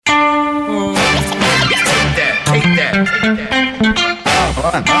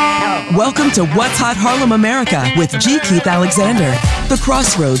Welcome to What's Hot Harlem America with G. Keith Alexander. The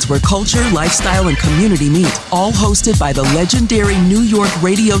crossroads where culture, lifestyle, and community meet. All hosted by the legendary New York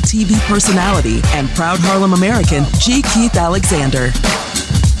radio TV personality and proud Harlem American, G. Keith Alexander.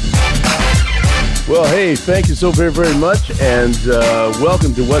 Well, hey, thank you so very, very much. And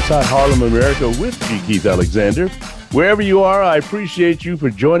welcome to What's Hot Harlem America with G. Keith Alexander. Wherever you are, I appreciate you for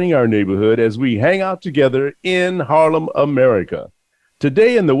joining our neighborhood as we hang out together in Harlem, America.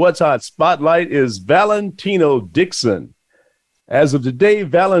 Today in the What's Hot Spotlight is Valentino Dixon. As of today,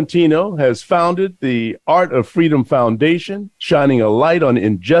 Valentino has founded the Art of Freedom Foundation, shining a light on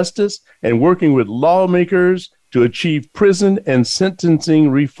injustice and working with lawmakers to achieve prison and sentencing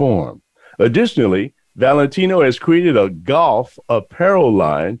reform. Additionally, Valentino has created a golf apparel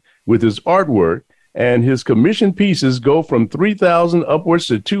line with his artwork, and his commission pieces go from $3,000 upwards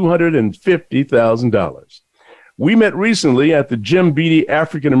to $250,000. We met recently at the Jim Beatty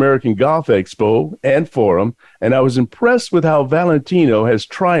African American Golf Expo and Forum, and I was impressed with how Valentino has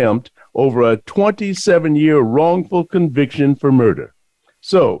triumphed over a 27-year wrongful conviction for murder.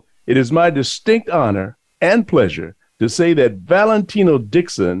 So it is my distinct honor and pleasure to say that Valentino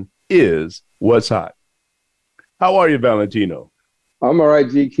Dixon is What's Hot. How are you, Valentino? I'm all right,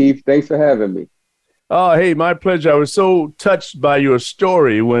 G. Keith. Thanks for having me. Oh, hey, my pleasure. I was so touched by your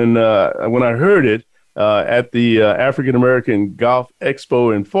story when I heard it at the African American Golf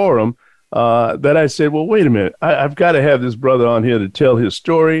Expo and Forum that I said, well, wait a minute, I've got to have this brother on here to tell his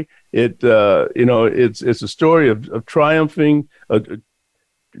story. It's a story of triumphing, if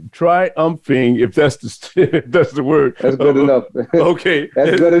that's the word. That's good enough. Okay,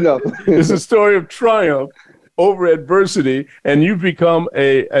 that's good enough. It's a story of triumph over adversity, and you've become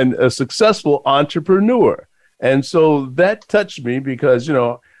a successful entrepreneur. And so that touched me because, you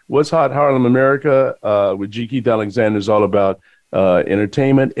know, What's Hot Harlem America with G. Keith Alexander is all about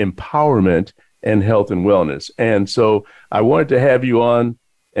entertainment, empowerment, and health and wellness. And so I wanted to have you on,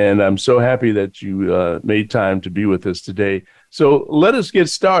 and I'm so happy that you made time to be with us today. So let us get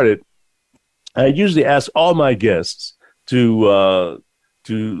started. I usually ask all my guests to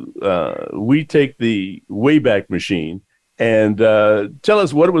we take the Wayback Machine and tell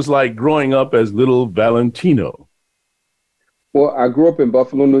us what it was like growing up as little Valentino. Well, I grew up in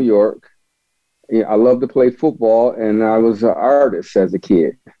Buffalo, New York. I loved to play football, and I was an artist as a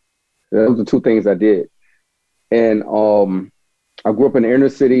kid. Those are two things I did. And I grew up in the inner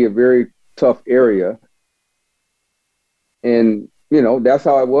city, a very tough area. And, you know, that's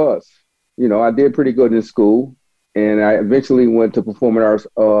how I was. You know, I did pretty good in school. And I eventually went to performing arts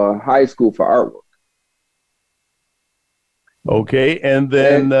high school for artwork. Okay, and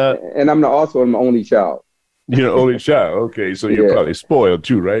then and I'm also an only child. You're the only child. Okay, so you're probably spoiled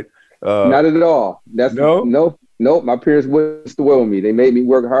too, right? Not at all. Nope. My parents wouldn't spoil me. They made me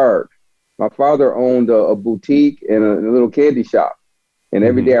work hard. My father owned a boutique and a little candy shop, and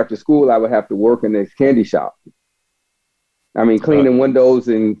every day after school, I would have to work in this candy shop. I mean, cleaning windows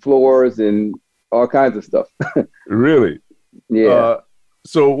and floors and all kinds of stuff. Really? Yeah.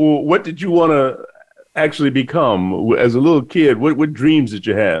 So what did you want to actually become as a little kid? What dreams did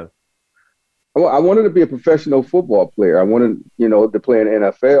you have? Well, I wanted to be a professional football player. I wanted, you know, to play in the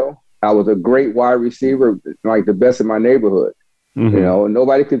NFL. I was a great wide receiver, like the best in my neighborhood. Mm-hmm. You know,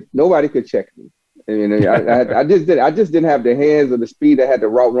 nobody could check me. I mean, I just didn't have the hands or the speed. I had the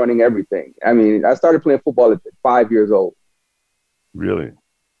route running, everything. I mean, I started playing football at 5 years old. Really?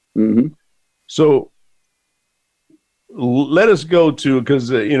 Mm-hmm. So let us go to, because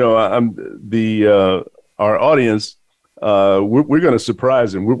you know, our audience. We're going to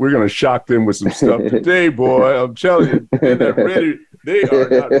surprise them. We're going to shock them with some stuff today, boy. I'm telling you, they're not ready. They are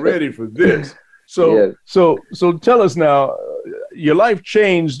not ready for this. So, yes. so tell us now. Your life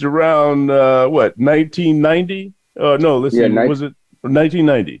changed around 1990? No, let's see. Was it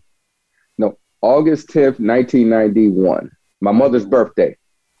 1990? No, August 10th, 1991. My mother's birthday.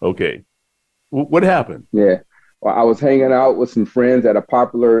 Okay. What happened? Yeah. Well, I was hanging out with some friends at a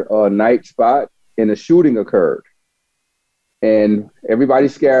popular night spot, and a shooting occurred. And everybody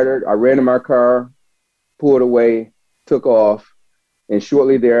scattered. I ran in my car, pulled away, took off. And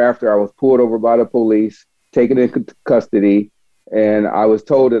shortly thereafter, I was pulled over by the police, taken into custody, and I was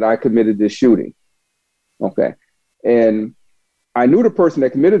told that I committed this shooting. Okay. And I knew the person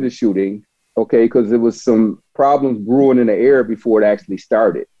that committed the shooting, okay, because there was some problems brewing in the air before it actually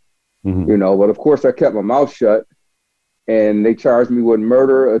started. Mm-hmm. You know, but of course I kept my mouth shut, and they charged me with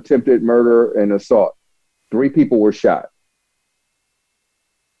murder, attempted murder, and assault. 3 people were shot.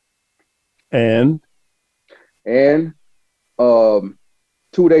 And 2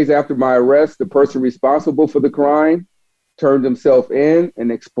 days after my arrest, the person responsible for the crime turned himself in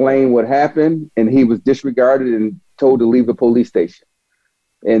and explained what happened, and he was disregarded and told to leave the police station.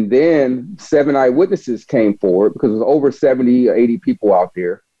 And then 7 eyewitnesses came forward, because it was over 70 or 80 people out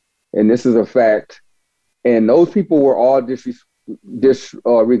there. And this is a fact. And those people were all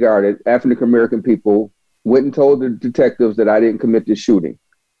disregarded. African-American people went and told the detectives that I didn't commit this shooting.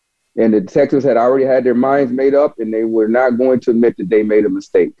 And the detectives had already had their minds made up, and they were not going to admit that they made a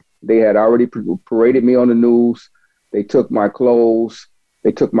mistake. They had already paraded me on the news. They took my clothes.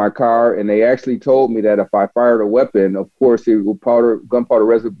 They took my car, and they actually told me that if I fired a weapon, of course, gunpowder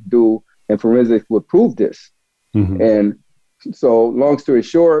residue and forensics would prove this. Mm-hmm. And so, long story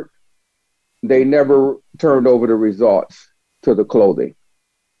short, they never turned over the results to the clothing.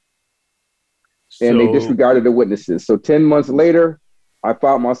 And they disregarded the witnesses. So 10 months later, I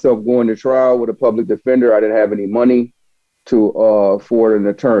found myself going to trial with a public defender. I didn't have any money to afford an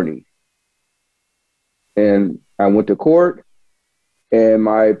attorney. And I went to court. And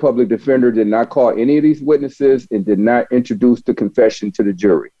my public defender did not call any of these witnesses and did not introduce the confession to the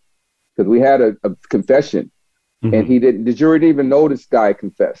jury, because we had a confession. Mm-hmm. And the jury didn't even know this guy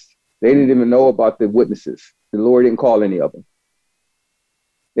confessed. They didn't even know about the witnesses. The lawyer didn't call any of them.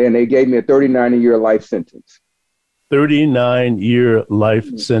 And they gave me a 39-year life sentence. 39-year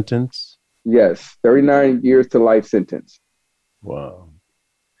life sentence? Yes, 39 years to life sentence. Wow.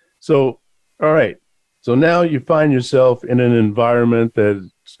 So, all right. So now you find yourself in an environment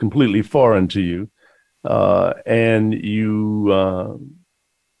that's completely foreign to you, and you,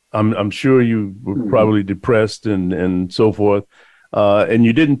 I'm sure you were probably depressed and so forth, and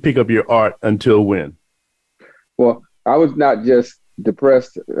you didn't pick up your art until when? Well, I was not just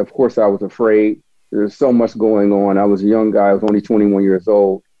depressed. Of course, I was afraid. There's so much going on. I was a young guy. I was only 21 years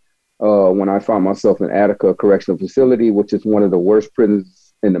old when I found myself in Attica Correctional Facility, which is one of the worst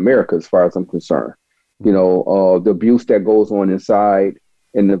prisons in America, as far as I'm concerned. You know, the abuse that goes on inside,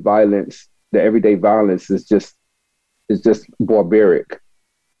 and the violence, the everyday violence is just barbaric.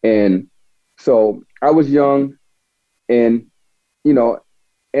 And so I was young, and, you know,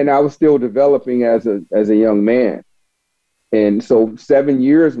 and I was still developing as a young man. And so 7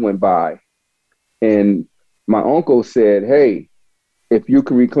 years went by, and my uncle said, hey, if you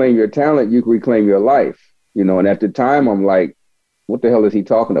can reclaim your talent, you can reclaim your life. You know, and at the time I'm like, what the hell is he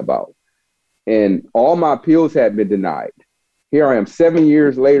talking about? And all my appeals had been denied. Here I am 7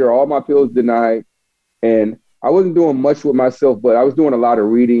 years later, all my appeals denied. And I wasn't doing much with myself, but I was doing a lot of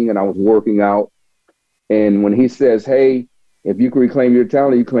reading and I was working out. And when he says, hey, if you can reclaim your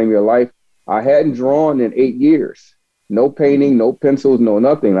talent, you claim your life, I hadn't drawn in 8 years. No painting, no pencils, no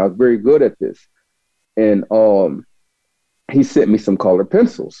nothing. I was very good at this. And he sent me some colored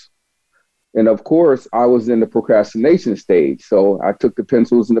pencils. And of course, I was in the procrastination stage. So I took the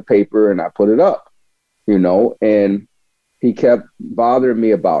pencils and the paper and I put it up, you know, and he kept bothering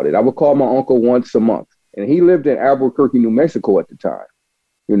me about it. I would call my uncle once a month, and he lived in Albuquerque, New Mexico at the time,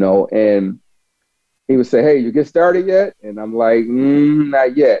 you know, and he would say, hey, you get started yet? And I'm like,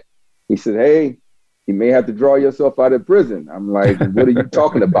 not yet. He said, hey, you may have to draw yourself out of prison. I'm like, what are you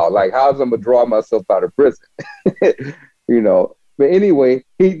talking about? Like, how's I'm gonna draw myself out of prison? You know. But anyway,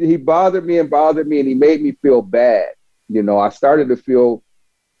 he bothered me, and he made me feel bad. You know, I started to feel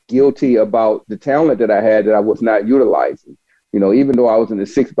guilty about the talent that I had that I was not utilizing. You know, even though I was in a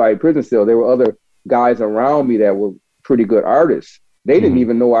 6-body prison cell, there were other guys around me that were pretty good artists. They didn't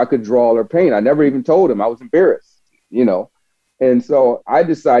even know I could draw or paint. I never even told them. I was embarrassed, you know. And so I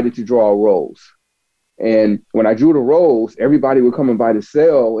decided to draw a rose. And when I drew the rose, everybody would come by the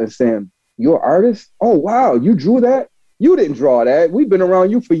cell and saying, you're an artist? Oh, wow, you drew that? You didn't draw that. We've been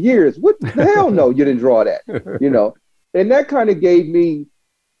around you for years. What the hell? No, you didn't draw that, you know? And that kind of gave me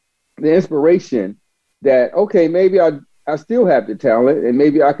the inspiration that, okay, maybe I still have the talent and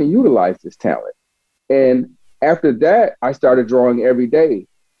maybe I can utilize this talent. And after that, I started drawing every day,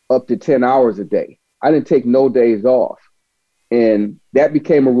 up to 10 hours a day. I didn't take no days off. And that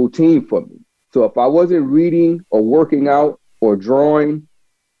became a routine for me. So if I wasn't reading or working out or drawing,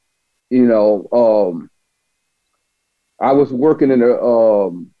 you know, I was working in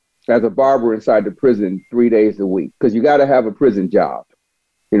as a barber inside the prison 3 days a week, because you got to have a prison job,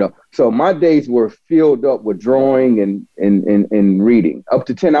 you know. So my days were filled up with drawing and reading. Up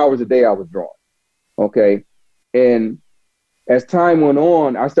to 10 hours a day I was drawing. Okay. And as time went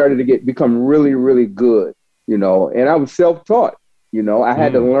on, I started to become really, really good, you know, and I was self-taught. You know, I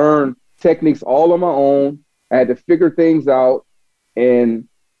had to learn techniques all on my own. I had to figure things out. And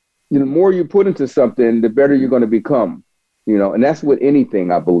the more you put into something, the better you're going to become. You know, and that's with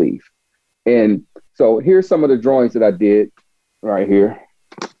anything, I believe. And so here's some of the drawings that I did right here.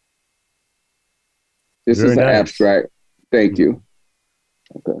 This is an abstract. Thank you.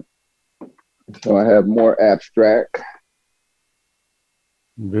 Okay. So I have more abstract.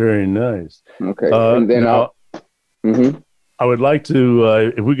 Very nice. Okay. And then now, I would like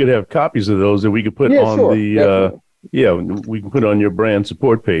to, if we could have copies of those that we could put on we can put on your brand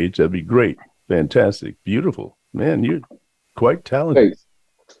support page. That'd be great. Fantastic. Beautiful. Man, you're quite talented. Thanks.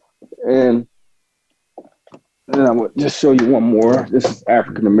 And then I will just show you one more. This is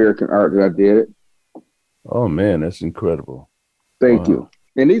African American art that I did. Oh man, that's incredible. Thank you.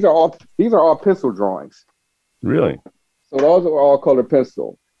 And these are all pencil drawings. Really? So those are all colored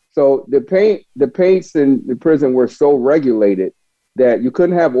pencil. So the paints in the prison were so regulated that you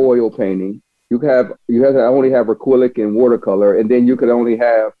couldn't have oil painting. You had to only have acrylic and watercolor, and then you could only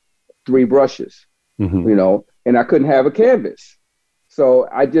have 3 brushes. You know, and I couldn't have a canvas. So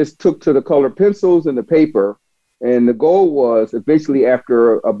I just took to the colored pencils and the paper, and the goal was eventually,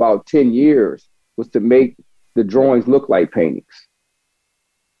 after about 10 years, was to make the drawings look like paintings.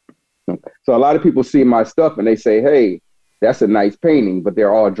 So a lot of people see my stuff and they say, "Hey, that's a nice painting," but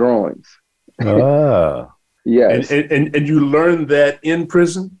they're all drawings. Yes. And you learned that in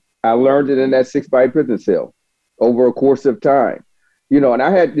prison? I learned it in that 6-by prison cell over a course of time. You know, and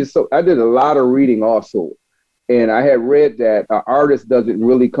I did a lot of reading also. And I had read that an artist doesn't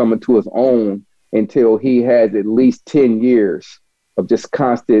really come into his own until he has at least 10 years of just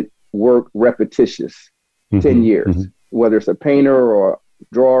constant work, repetitious, 10 years, whether it's a painter or a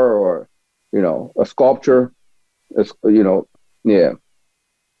drawer or, you know, a sculptor, you know, yeah.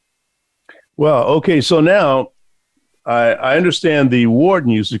 Well, okay. So now I understand the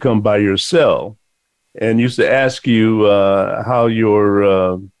warden used to come by your cell and used to ask you how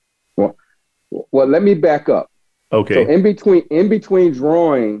your... Well, let me back up. Okay. So in between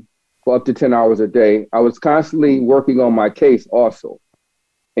drawing for up to 10 hours a day, I was constantly working on my case also,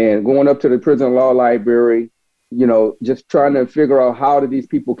 and going up to the prison law library, you know, just trying to figure out how did these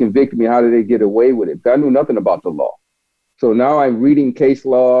people convict me? How did they get away with it? I knew nothing about the law. So now I'm reading case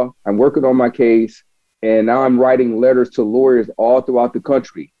law, I'm working on my case, and now I'm writing letters to lawyers all throughout the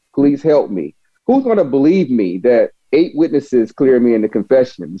country. Please help me. Who's going to believe me that 8 witnesses clear me in the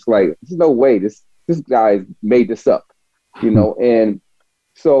confession? It's like, there's no way this guy made this up, you know? And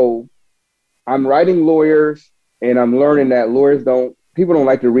so I'm writing lawyers, and I'm learning that people don't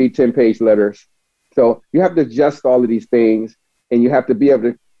like to read 10-page letters. So you have to adjust all of these things, and you have to be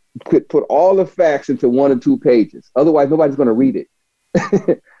able to put all the facts into 1 or 2 pages. Otherwise, nobody's going to read it,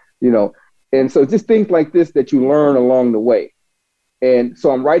 you know? And so just things like this that you learn along the way. And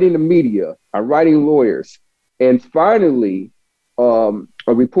so I'm writing the media, I'm writing lawyers. And finally, a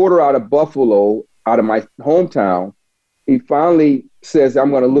reporter out of Buffalo, out of my hometown, he finally says, "I'm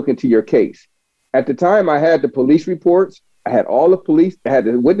going to look into your case." At the time, I had the police reports, I had all the police, I had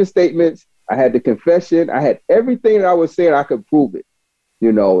the witness statements, I had the confession, I had everything that I was saying, I could prove it,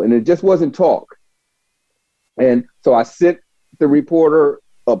 you know, and it just wasn't talk. And so I sent the reporter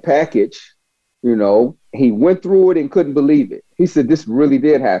a package, you know, he went through it and couldn't believe it. He said, "This really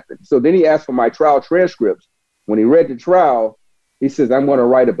did happen." So then he asked for my trial transcripts. When he read the trial, he says, "I'm going to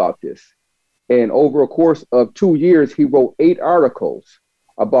write about this." And over a course of 2 years, he wrote 8 articles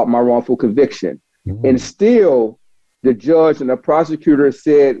about my wrongful conviction. And still, the judge and the prosecutor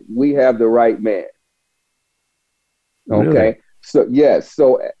said, "We have the right man." Okay. Really? So, yes.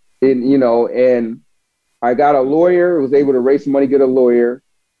 So, and I got a lawyer, was able to raise some money, get a lawyer.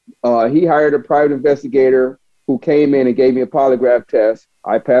 He hired a private investigator who came in and gave me a polygraph test.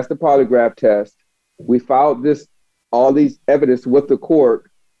 I passed the polygraph test. We filed all these evidence with the court,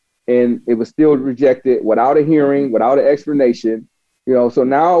 and it was still rejected without a hearing, without an explanation. You know, so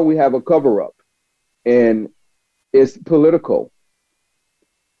now we have a cover-up, and it's political,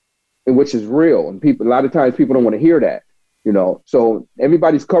 and which is real. And a lot of times people don't want to hear that, you know. So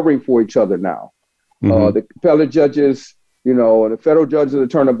everybody's covering for each other now. The appellate judges, you know, and the federal judges have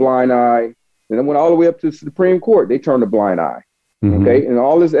turned a blind eye. And then went all the way up to the Supreme Court, they turned a blind eye. Okay. And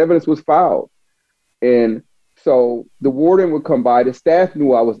all this evidence was filed. And so the warden would come by, the staff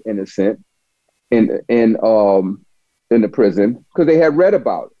knew I was innocent in the prison because they had read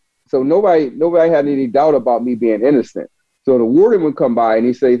about it. So nobody had any doubt about me being innocent. So the warden would come by and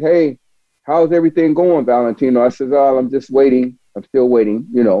he says, "Hey, how's everything going, Valentino?" I says, "Oh, I'm just waiting. I'm still waiting,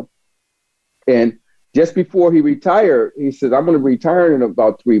 you know." And just before he retired, he says, "I'm going to retire in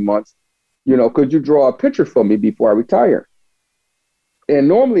about 3 months. You know, could you draw a picture for me before I retire?" And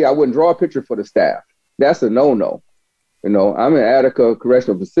normally I wouldn't draw a picture for the staff. That's a no-no. You know, I'm in Attica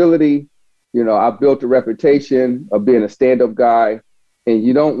Correctional Facility. You know, I've built a reputation of being a stand-up guy, and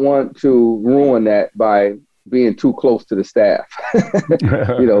you don't want to ruin that by being too close to the staff.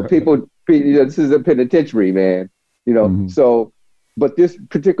 You know, people, this is a penitentiary, man. you know. So, but this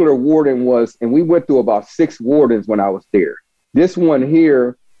particular warden was, and we went through about 6 wardens when I was there. This one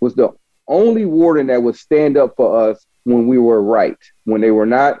here was the only warden that would stand up for us when we were right, when they were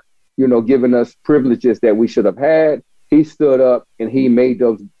not, you know, giving us privileges that we should have had. He stood up and he made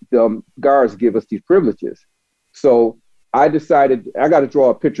those guards give us these privileges. So I decided I got to draw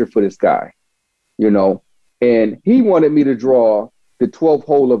a picture for this guy, you know, and he wanted me to draw the 12th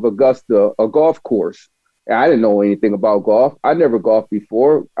hole of Augusta, a golf course. And I didn't know anything about golf. I never golfed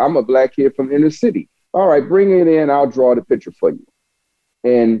before. I'm a black kid from inner city. All right, bring it in. I'll draw the picture for you.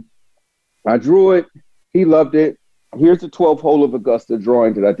 And I drew it. He loved it. Here's the 12th hole of Augusta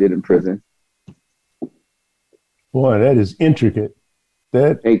drawing that I did in prison. Boy, that is intricate.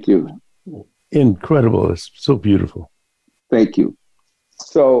 Thank you. Incredible. It's so beautiful. Thank you.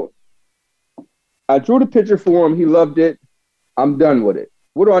 So I drew the picture for him. He loved it. I'm done with it.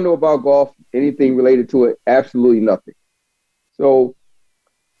 What do I know about golf? Anything related to it? Absolutely nothing. So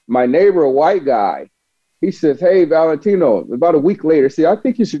my neighbor, a white guy, he says, hey, Valentino, about a week later, see, I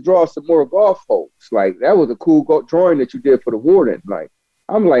think you should draw some more golf holes. Like, that was a cool drawing that you did for the warden. Like,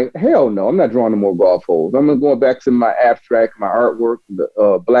 I'm like, hell no, I'm not drawing no more golf holes. I'm going back to my abstract, my artwork,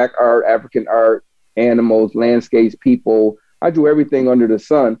 the black art, African art, animals, landscapes, people. I do everything under the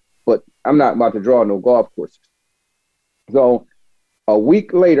sun, but I'm not about to draw no golf courses. So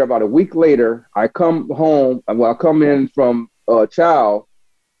about a week later, I come home. Well, I come in from Chow,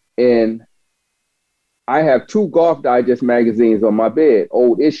 and I have 2 Golf Digest magazines on my bed,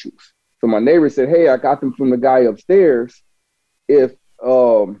 old issues. So my neighbor said, hey, I got them from the guy upstairs. If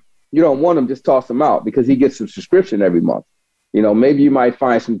you don't want them, just toss them out, because he gets a subscription every month. You know, maybe you might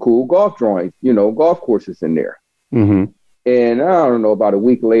find some cool golf drawings, you know, golf courses in there. And I don't know, about a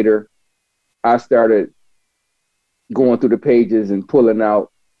week later, I started going through the pages and pulling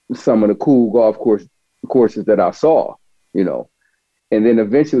out some of the cool golf courses that I saw, you know. And then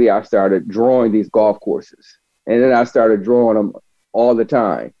eventually I started drawing these golf courses. And then I started drawing them all the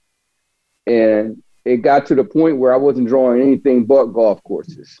time. And it got to the point where I wasn't drawing anything but golf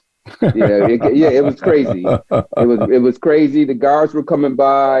courses. You know, it was crazy. It was crazy. The guards were coming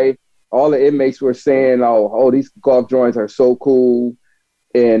by. All the inmates were saying, oh, these golf drawings are so cool.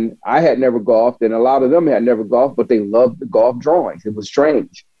 And I had never golfed, and a lot of them had never golfed, but they loved the golf drawings. It was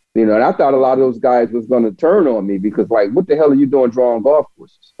strange. You know, and I thought a lot of those guys was going to turn on me, because, like, what the hell are you doing drawing golf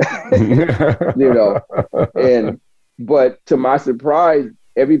courses? You know, but to my surprise,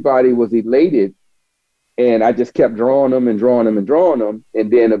 everybody was elated, and I just kept drawing them and drawing them and drawing them.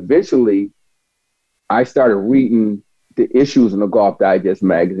 And then eventually I started reading the issues in the Golf Digest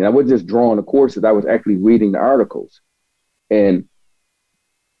magazine. I wasn't just drawing the courses. I was actually reading the articles. And,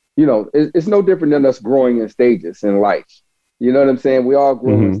 you know, it's no different than us growing in stages in life. You know what I'm saying? We all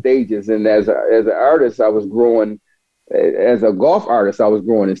grow in stages. And as an artist, I was growing, as a golf artist, I was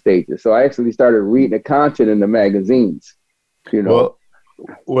growing in stages. So I actually started reading the content in the magazines, you know.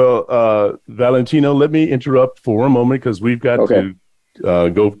 Well, Valentino, let me interrupt for a moment, because we've got to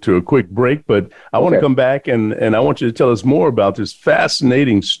go to a quick break. But I want to come back and I want you to tell us more about this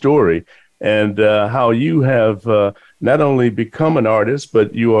fascinating story and how you have not only become an artist,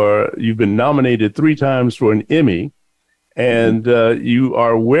 but you've been nominated 3 times for an Emmy. And you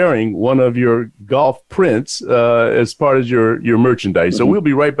are wearing one of your golf prints as part of your merchandise. So we'll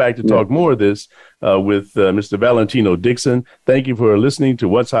be right back to talk more of this with Mr. Valentino Dixon. Thank you for listening to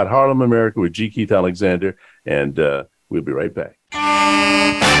What's Hot Harlem America with G. Keith Alexander. And we'll be right back.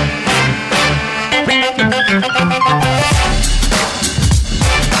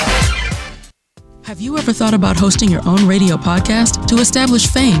 Have you ever thought about hosting your own radio podcast to establish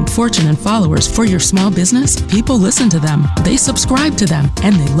fame, fortune, and followers for your small business? People listen to them, they subscribe to them,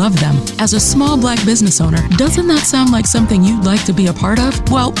 and they love them. As a small Black business owner, doesn't that sound like something you'd like to be a part of?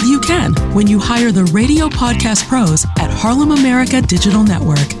 Well, you can when you hire the radio podcast pros at Harlem America Digital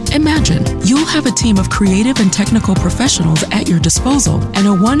Network. Imagine, you'll have a team of creative and technical professionals at your disposal and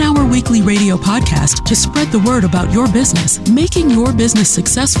a 1-hour weekly radio podcast to spread the word about your business. Making your business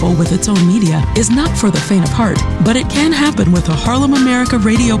successful with its own media is not for the faint of heart, but it can happen with a Harlem America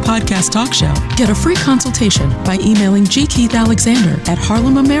radio podcast talk show. Get a free consultation by emailing G. Keith Alexander at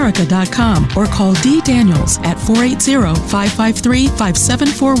harlemamerica.com or call D. Daniels at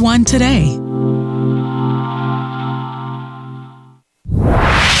 480-553-5741 today.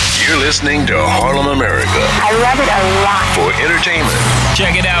 You're listening to Harlem America. I love it a lot. For entertainment.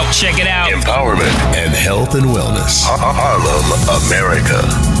 Check it out. Empowerment and health and wellness. Harlem America.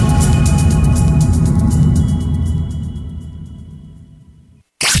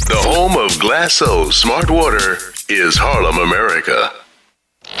 The home of Glasso Smart Water is Harlem America.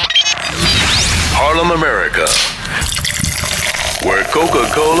 Harlem America, where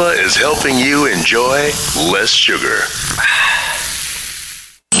Coca-Cola is helping you enjoy less sugar.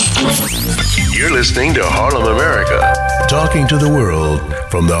 You're listening to Harlem, America, talking to the world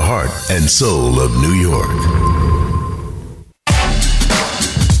from the heart and soul of New York.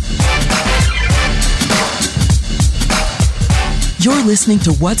 You're listening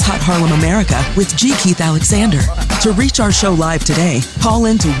to What's Hot Harlem America with G. Keith Alexander. To reach our show live today, call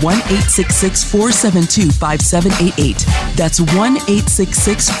in to 1-866-472-5788. That's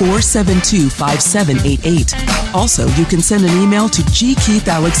 1-866-472-5788. Also, you can send an email to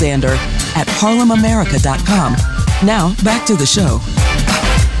gkeithalexander@harlemamerica.com. Now, back to the show.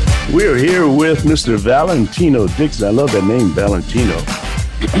 We're here with Mr. Valentino Dixon. I love that name, Valentino.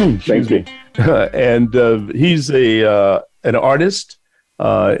 Thank you. And he's an artist.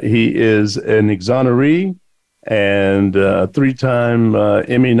 He is an exoneree and a 3-time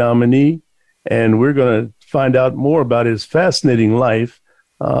Emmy nominee. And we're going to find out more about his fascinating life.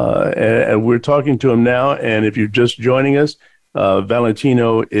 And we're talking to him now. And if you're just joining us,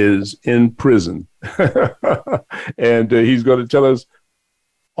 Valentino is in prison. And he's going to tell us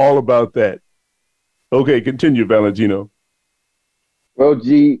all about that. Okay, continue, Valentino. Well,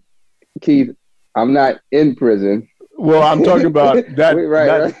 G. Keith, I'm not in prison. Well, I'm talking about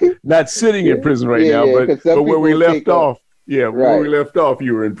not sitting in prison right now, but where we left off. Yeah, where we left off,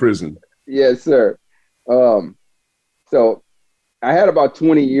 you were in prison. Yes, sir. So I had about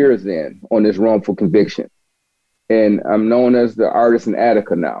 20 years in on this wrongful conviction. And I'm known as the artist in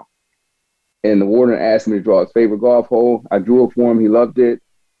Attica now. And the warden asked me to draw his favorite golf hole. I drew it for him. He loved it.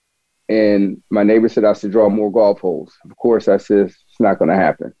 And my neighbor said I should draw more golf holes. Of course, I said, it's not going to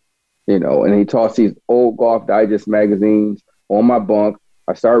happen. And he tossed these old Golf Digest magazines on my bunk.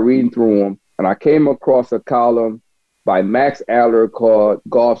 I started reading through them, and I came across a column by Max Aller called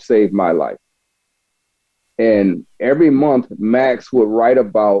Golf Saved My Life. And every month, Max would write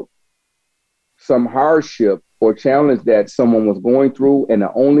about some hardship or challenge that someone was going through, and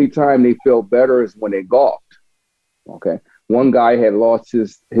the only time they felt better is when they golfed. Okay. One guy had lost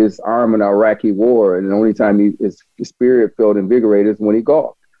his arm in the Iraqi war, and the only time his spirit felt invigorated is when he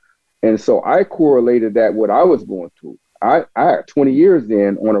golfed. And so I correlated that what I was going through. I had 20 years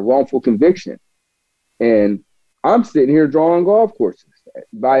in on a wrongful conviction, and I'm sitting here drawing golf courses.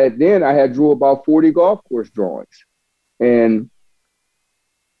 By then, I had drew about 40 golf course drawings. And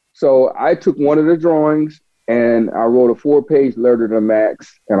so I took one of the drawings and I wrote a 4-page letter to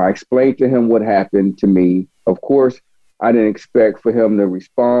Max, and I explained to him what happened to me. Of course, I didn't expect for him to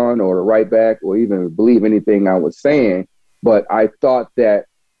respond or to write back or even believe anything I was saying, but I thought that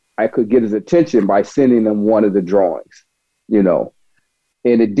I could get his attention by sending him one of the drawings, and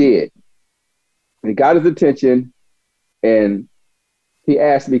it did. It got his attention, and he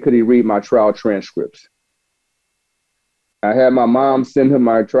asked me, could he read my trial transcripts? I had my mom send him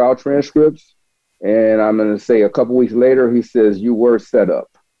my trial transcripts, and I'm going to say a couple weeks later, he says, you were set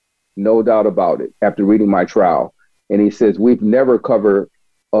up, no doubt about it, after reading my trial. And he says, we've never covered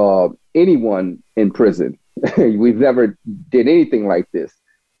anyone in prison. We've never did anything like this.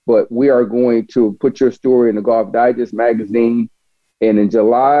 But we are going to put your story in the Golf Digest magazine. And in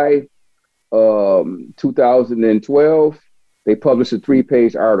July 2012, they published a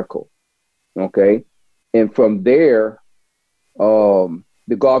 3-page article. Okay. And from there,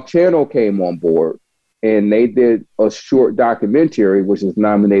 the Golf Channel came on board, and they did a short documentary, which is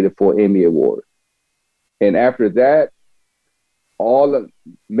nominated for an Emmy Award. And after that, all the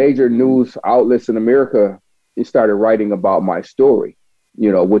major news outlets in America started writing about my story,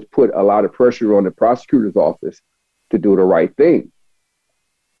 which put a lot of pressure on the prosecutor's office to do the right thing.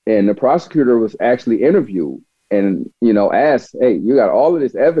 And the prosecutor was actually interviewed and, asked, hey, you got all of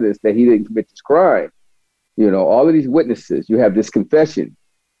this evidence that he didn't commit this crime. All of these witnesses, you have this confession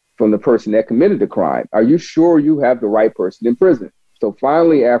from the person that committed the crime. Are you sure you have the right person in prison? So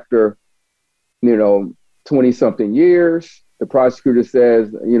finally, after, 20-something years, the prosecutor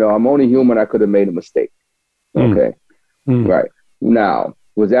says, I'm only human. I could have made a mistake. Okay. Right. Now,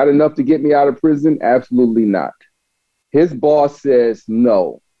 was that enough to get me out of prison? Absolutely not. His boss says,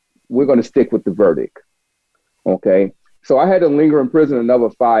 no, we're going to stick with the verdict. Okay. So I had to linger in prison another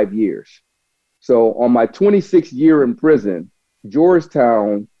 5 years. So on my 26th year in prison,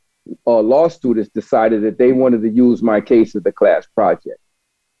 Georgetown law students decided that they wanted to use my case as a class project.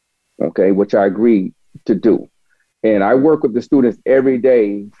 Okay. Which I agreed to do. And I work with the students every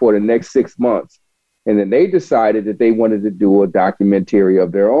day for the next 6 months. And then they decided that they wanted to do a documentary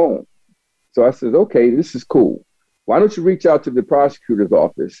of their own. So I said, okay, this is cool. Why don't you reach out to the prosecutor's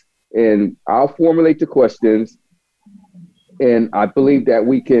office, and I'll formulate the questions. And I believe that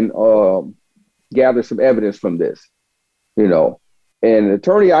we can gather some evidence from this, And the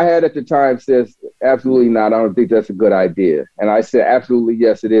attorney I had at the time says, absolutely not. I don't think that's a good idea. And I said, absolutely,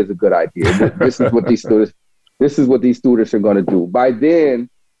 yes, it is a good idea. This is what these students are going to do. By then,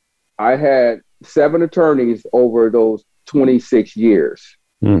 I had 7 attorneys over those 26 years.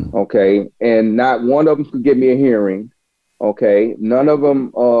 Okay. And not one of them could give me a hearing. Okay. None of them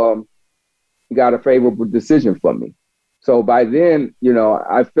got a favorable decision from me. So by then,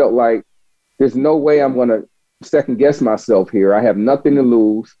 I felt like there's no way I'm going to second guess myself here. I have nothing to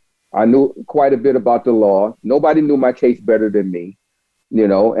lose. I knew quite a bit about the law. Nobody knew my case better than me,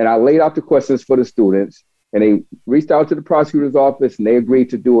 and I laid out the questions for the students, and they reached out to the prosecutor's office and they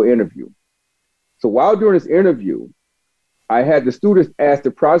agreed to do an interview. So while doing this interview, I had the students ask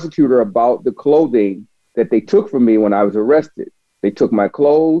the prosecutor about the clothing that they took from me when I was arrested. They took my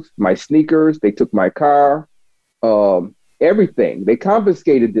clothes, my sneakers, they took my car, everything. They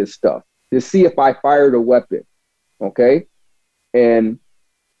confiscated this stuff to see if I fired a weapon. Okay. And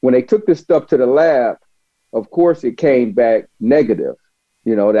when they took this stuff to the lab, of course, it came back negative,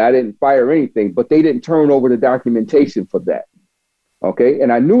 that I didn't fire anything, but they didn't turn over the documentation for that. Okay.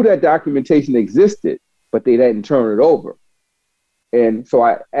 And I knew that documentation existed, but they didn't turn it over. And so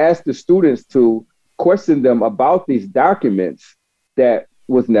I asked the students to question them about these documents that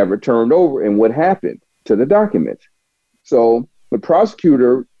was never turned over and what happened to the documents. So the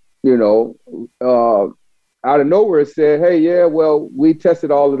prosecutor, out of nowhere said, hey, yeah, well, we tested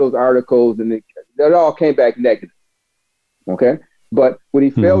all of those articles and it all came back negative. Okay. But what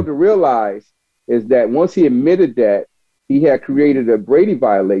he failed to realize is that once he admitted that, he had created a Brady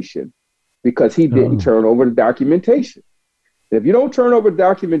violation because he didn't turn over the documentation. If you don't turn over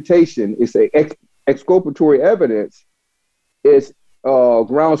documentation, it's exculpatory evidence, it's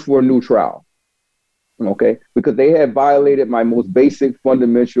grounds for a new trial. Okay, because they had violated my most basic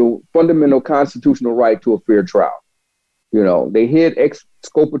fundamental constitutional right to a fair trial. They hid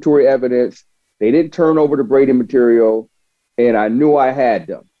exculpatory evidence. They didn't turn over the Brady material, and I knew I had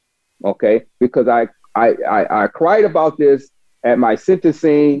them. Okay, because I cried about this at my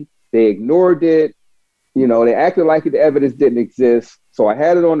sentencing. They ignored it. They acted like the evidence didn't exist. So I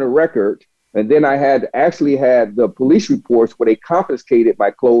had it on the record, and then I had the police reports where they confiscated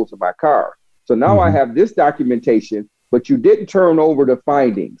my clothes and my car. So now I have this documentation, but you didn't turn over the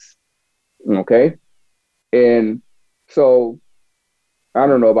findings. Okay. And so, I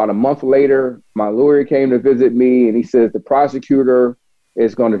don't know, about a month later, my lawyer came to visit me and he says the prosecutor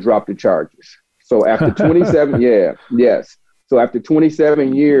is going to drop the charges. So after 27, yes. So after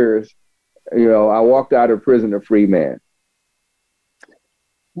 27 years, I walked out of prison a free man.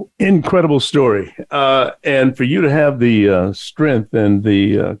 Incredible story. And for you to have the strength and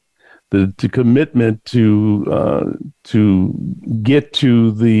the commitment to get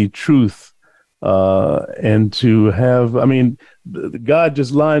to the truth and to have, God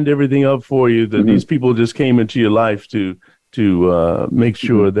just lined everything up for you, that these people just came into your life to make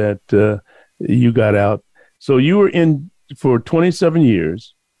sure that you got out. So you were in for 27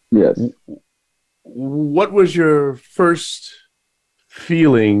 years. Yes. What was your first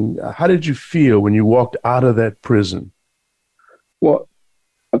feeling? How did you feel when you walked out of that prison? Well,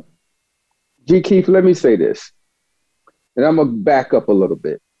 G. Keith, let me say this, and I'm going to back up a little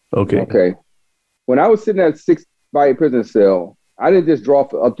bit. Okay. When I was sitting at a 6-body prison cell, I didn't just draw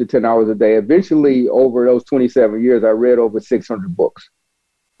for up to 10 hours a day. Eventually, over those 27 years, I read over 600 books.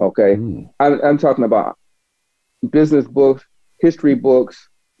 Okay. I'm talking about business books, history books,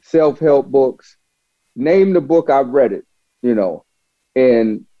 self-help books. Name the book, I've read it,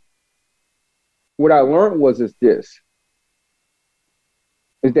 And what I learned was this.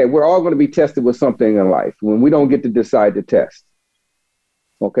 Is that we're all going to be tested with something in life when we don't get to decide to test.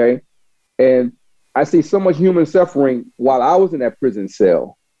 Okay. And I see so much human suffering while I was in that prison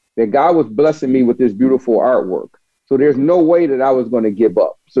cell that God was blessing me with this beautiful artwork. So there's no way that I was going to give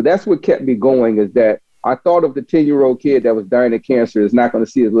up. So that's what kept me going, is that I thought of the 10-year-old kid that was dying of cancer is not going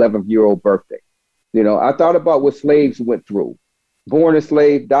to see his 11th-year-old birthday. I thought about what slaves went through. Born a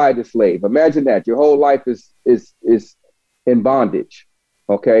slave, died a slave. Imagine that. Your whole life is in bondage.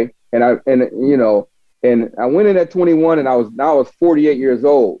 Okay. And I went in at 21 and I was 48 years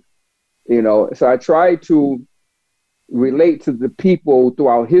old, so I tried to relate to the people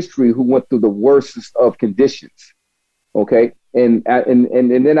throughout history who went through the worst of conditions. Okay. And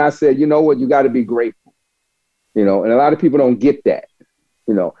then I said, you know what, you got to be grateful, and a lot of people don't get that,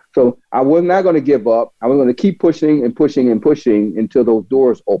 so I was not going to give up. I was going to keep pushing and pushing and pushing until those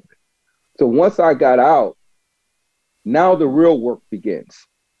doors opened. So once I got out, now the real work begins.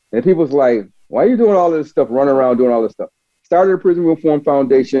 And people's like, why are you doing all this stuff, running around doing all this stuff? Started a Prison Reform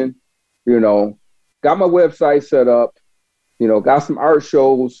Foundation, got my website set up, got some art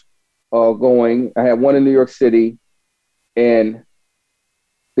shows going. I had one in New York City, and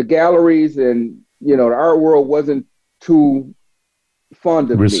the galleries and, the art world wasn't too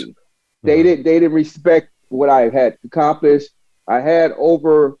fond of me. They didn't respect what I had accomplished. I had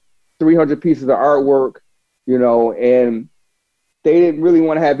over 300 pieces of artwork, and they didn't really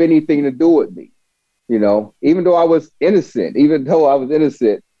want to have anything to do with me, even though I was innocent,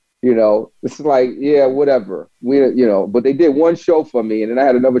 it's like, yeah, whatever. But they did one show for me, and then I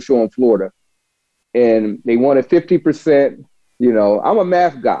had another show in Florida, and they wanted 50%. I'm a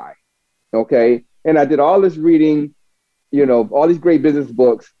math guy, okay? And I did all this reading, all these great business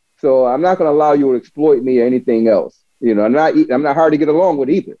books. So I'm not going to allow you to exploit me or anything else. I'm not hard to get along with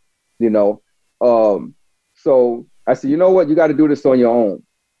either, So I said, you know what? You got to do this on your own.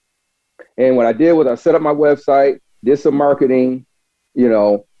 And what I did was I set up my website, did some marketing,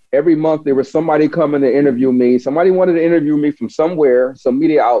 every month there was somebody coming to interview me. Somebody wanted to interview me from somewhere, some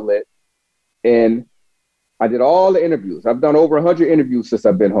media outlet. And I did all the interviews. I've done over 100 interviews since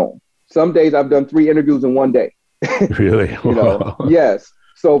I've been home. Some days I've done 3 interviews in one day. Really? Yes.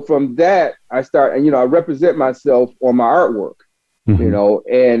 So from that, I start, and, I represent myself on my artwork,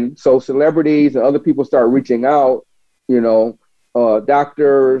 and so celebrities and other people start reaching out,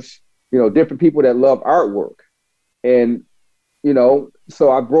 doctors, different people that love artwork. And,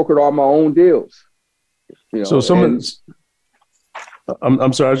 so I brokered all my own deals. So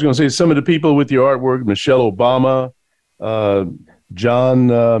I'm sorry, I was going to say some of the people with your artwork, Michelle Obama, John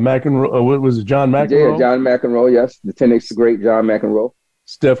McEnroe, what was it, John McEnroe? Yeah, John McEnroe, yes. The 10X great John McEnroe.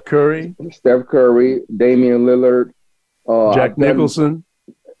 Steph Curry, Damian Lillard, Jack Nicholson.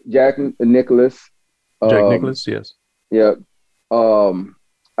 Jack Nicklaus, yes. Yeah.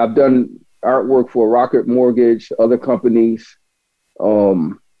 I've done artwork for Rocket Mortgage, other companies,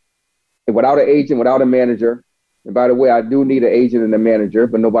 without an agent, without a manager. And by the way, I do need an agent and a manager,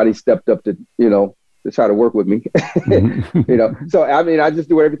 but nobody stepped up to, to try to work with me. So, I just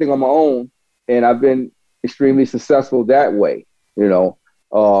do everything on my own, and I've been extremely successful that way, So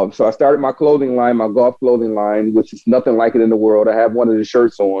I started my clothing line, my golf clothing line, which is nothing like it in the world. I have one of the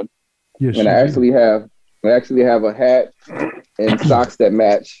shirts on, and I actually have a hat and socks that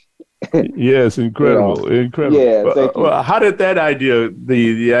match. Yes, incredible. Yeah, thank you. Well, how did that idea,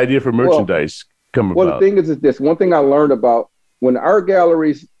 the idea for merchandise come about? Well, the thing is this. One thing I learned about when art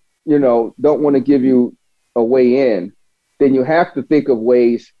galleries, don't want to give you a way in, then you have to think of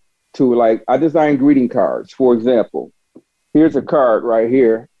ways to, like, I design greeting cards, for example. Here's a card right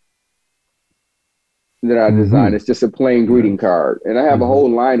here that I designed. It's just a plain greeting card. And I have a whole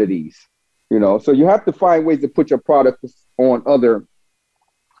line of these, So you have to find ways to put your product on other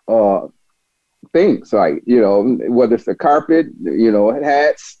things, like, whether it's a carpet,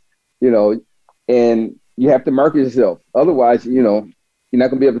 hats, and you have to market yourself. Otherwise, you're not going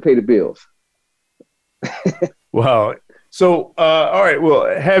to be able to pay the bills. Wow. So, all right.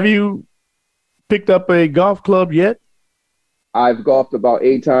 Well, have you picked up a golf club yet? I've golfed about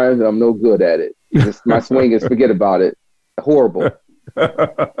 8 times, and I'm no good at it. My swing is, forget about it. Horrible.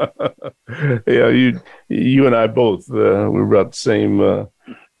 Yeah, you and I both, we're about the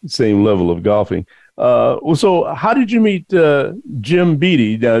same level of golfing. So how did you meet Jim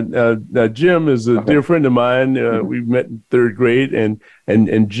Beatty? Now Jim is a dear friend of mine. We've met in 3rd grade, and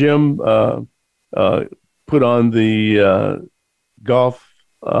Jim put on the golf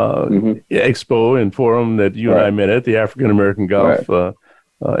expo and forum that you and I met at, the African American Golf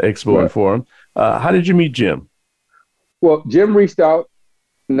Expo and Forum. How did you meet Jim? Well, Jim reached out.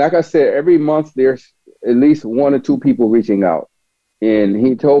 And like I said, every month there's at least 1 or 2 people reaching out. And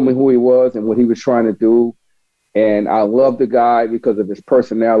he told me who he was and what he was trying to do. And I love the guy because of his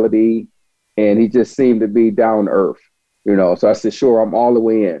personality. And he just seemed to be down to earth, So I said, sure, I'm all the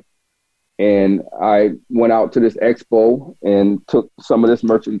way in. And I went out to this expo and took some of this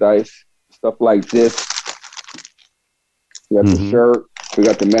merchandise, stuff like this. We got the shirt, we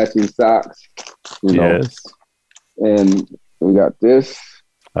got the matching socks, Yes. And we got this.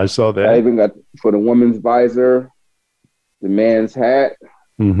 I saw that. I even got for the woman's visor, the man's hat,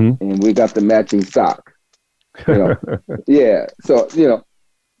 and we got the matching sock. Yeah. So,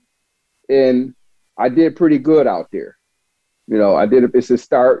 and I did pretty good out there. It's a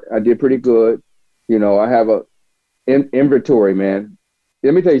start. I did pretty good. I have a inventory, man.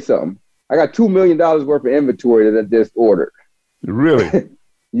 Let me tell you something. I got $2 million worth of inventory that I just ordered. Really?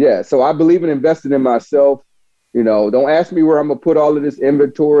 Yeah. So I believe in investing in myself. Don't ask me where I'm going to put all of this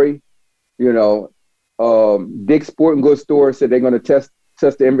inventory. Dick's Sporting Goods store said they're going to test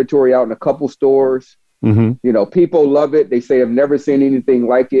the inventory out in a couple stores. People love it. They say I've never seen anything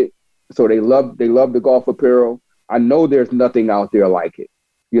like it. So they love the golf apparel. I know there's nothing out there like it.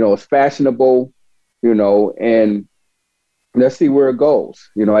 It's fashionable, and let's see where it goes.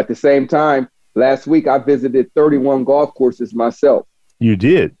 At the same time, last week I visited 31 golf courses myself. You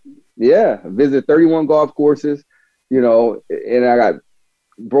did? Yeah, I visited 31 golf courses, and I got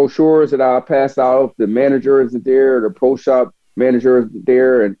brochures that I'll pass out. The manager is there, the pro shop manager is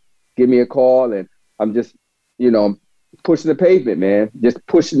there, and give me a call. And I'm just, pushing the pavement, man.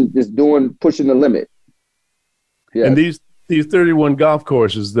 Pushing the limit. Yeah. And these 31 golf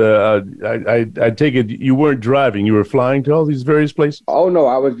courses, I take it you weren't driving, you were flying to all these various places? Oh, no,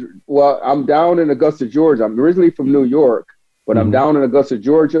 I'm down in Augusta, Georgia. I'm originally from New York, but I'm down in Augusta,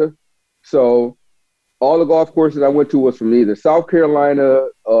 Georgia. So all the golf courses I went to was from either South Carolina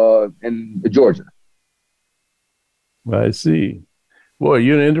and Georgia. I see. Boy,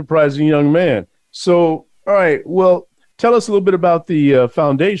 you're an enterprising young man. So, all right, well, tell us a little bit about the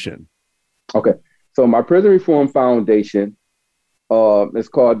foundation. Okay. So my Prison Reform Foundation is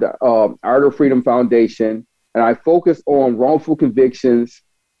called the Art of Freedom Foundation, and I focus on wrongful convictions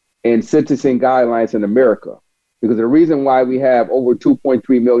and sentencing guidelines in America. Because the reason why we have over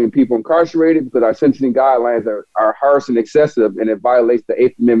 2.3 million people incarcerated, because our sentencing guidelines are harsh and excessive, and it violates the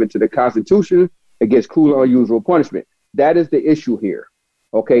 8th Amendment to the Constitution against cruel and unusual punishment. That is the issue here.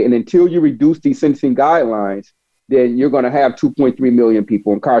 Okay. And until you reduce these sentencing guidelines, then you're going to have 2.3 million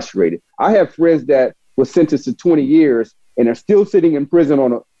people incarcerated. I have friends that were sentenced to 20 years and are still sitting in prison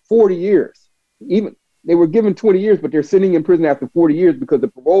on 40 years. Even they were given 20 years, but they're sitting in prison after 40 years because the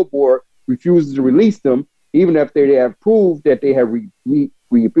parole board refuses to release them, even if they have proved that they have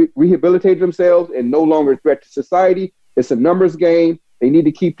rehabilitated themselves and no longer a threat to society. It's a numbers game. They need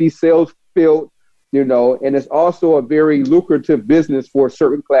to keep these cells filled, and it's also a very lucrative business for a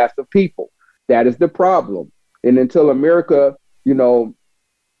certain class of people. That is the problem. And until America,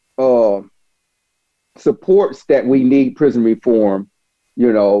 supports that we need prison reform,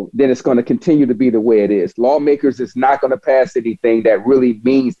 then it's going to continue to be the way it is. Lawmakers is not going to pass anything that really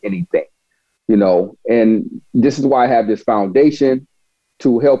means anything, and this is why I have this foundation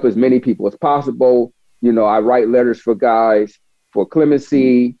to help as many people as possible. I write letters for guys for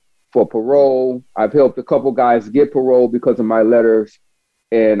clemency, for parole. I've helped a couple guys get parole because of my letters.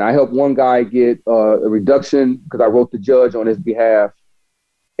 And I helped one guy get a reduction because I wrote the judge on his behalf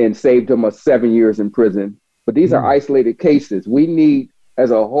and saved him 7 years in prison. But these are isolated cases. We need,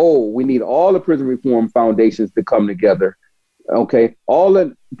 as a whole, all the prison reform foundations to come together. Okay, all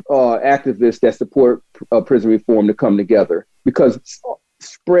the activists that support prison reform to come together, because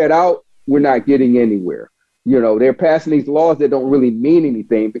spread out, we're not getting anywhere. They're passing these laws that don't really mean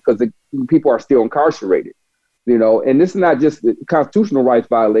anything because the people are still incarcerated. And this is not just a constitutional rights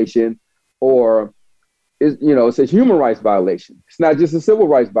violation, or it's a human rights violation. It's not just a civil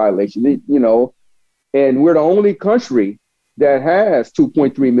rights violation, and we're the only country that has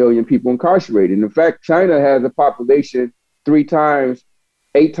 2.3 million people incarcerated. In fact, China has a population 8 times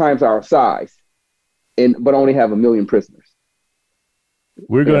our size, but only have 1 million prisoners.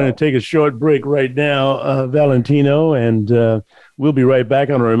 We're going to take a short break right now, Valentino, and we'll be right back.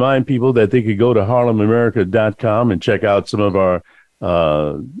 I want to remind people that they could go to HarlemAmerica.com and check out some of our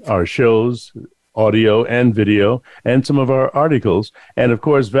shows, audio and video, and some of our articles. And, of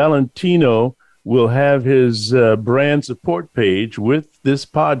course, Valentino will have his brand support page with this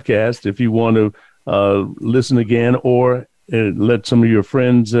podcast if you want to listen again or let some of your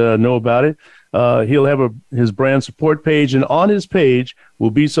friends know about it. He'll have his brand support page, and on his page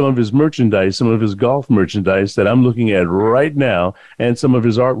will be some of his merchandise, some of his golf merchandise that I'm looking at right now, and some of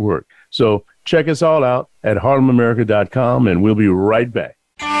his artwork. So check us all out at HarlemAmerica.com, and we'll be right back.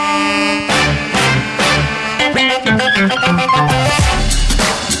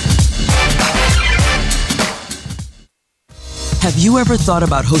 Have you ever thought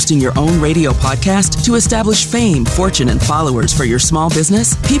about hosting your own radio podcast to establish fame, fortune, and followers for your small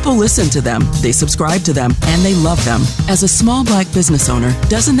business? People listen to them, they subscribe to them, and they love them. As a small Black business owner,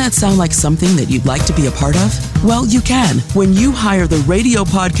 doesn't that sound like something that you'd like to be a part of? Well, you can when you hire the radio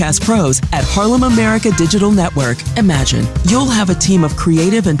podcast pros at Harlem America Digital Network. Imagine, you'll have a team of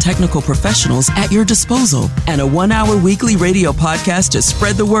creative and technical professionals at your disposal and a 1-hour weekly radio podcast to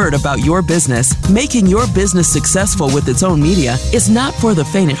spread the word about your business. Making your business successful with its own media is not for the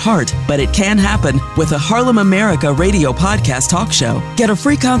faint at heart, but it can happen with a Harlem America radio podcast talk show. Get a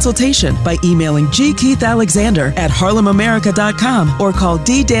free consultation by emailing G. Keith Alexander at HarlemAmerica.com or call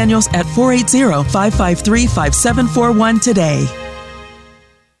D. Daniels at 480-553-5741 today.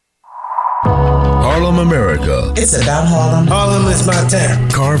 Harlem America. It's about Harlem. Harlem is my town.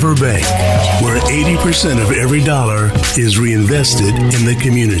 Carver Bank, where 80% of every dollar is reinvested in the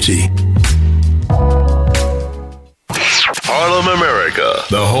community. America,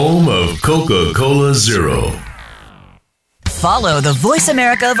 the home of Coca-Cola Zero. Follow the Voice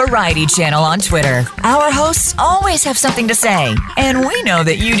America Variety channel on Twitter. Our hosts always have something to say, and we know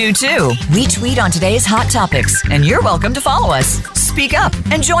that you do too. We tweet on today's hot topics, and you're welcome to follow us. Speak up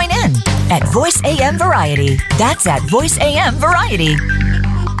and join in at Voice AM Variety. That's at Voice AM Variety.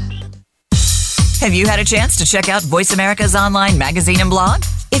 Have you had a chance to check out Voice America's online magazine and blog?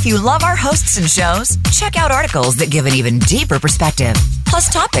 If you love our hosts and shows, check out articles that give an even deeper perspective.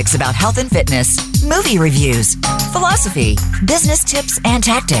 Plus topics about health and fitness, movie reviews, philosophy, business tips and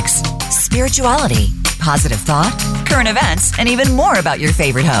tactics, spirituality, positive thought, current events, and even more about your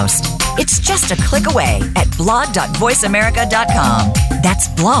favorite host. It's just a click away at blog.voiceamerica.com. That's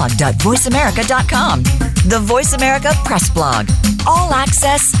blog.voiceamerica.com. The Voice America Press Blog. All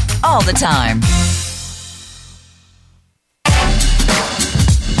access, all the time.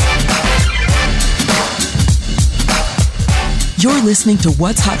 You're listening to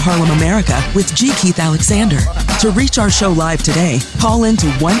What's Hot Harlem America with G. Keith Alexander. To reach our show live today, call in to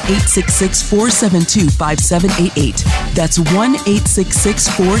 1-866-472-5788. That's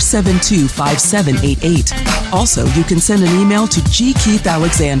 1-866-472-5788. Also, you can send an email to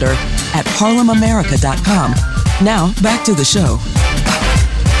gkeithalexander@harlemamerica.com. Now, back to the show.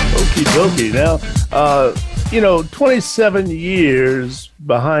 Okie dokie. Now, 27 years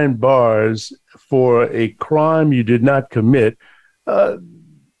behind bars for a crime you did not commit.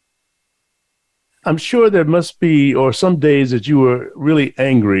 I'm sure there must be, or some days that you were really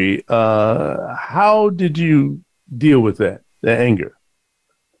angry. How did you deal with that, the anger?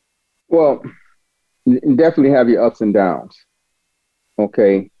 Well, you definitely have your ups and downs.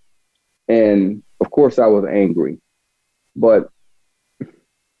 Okay. And of course I was angry, but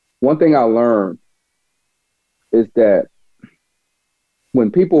one thing I learned is that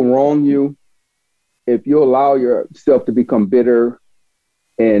when people wrong you, if you allow yourself to become bitter,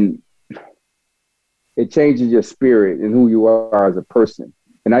 and it changes your spirit and who you are as a person.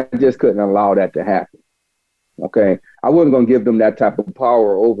 And I just couldn't allow that to happen. Okay. I wasn't going to give them that type of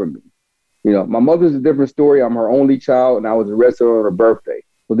power over me. My mother's a different story. I'm her only child, and I was arrested on her birthday.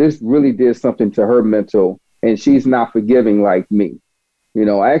 So this really did something to her mental, and she's not forgiving like me.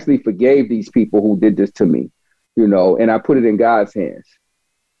 I actually forgave these people who did this to me, and I put it in God's hands.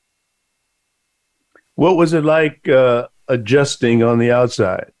 What was it like adjusting on the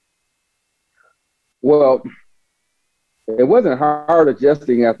outside? Well, it wasn't hard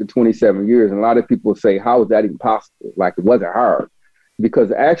adjusting after 27 years. And a lot of people say, how is that even possible? Like, it wasn't hard.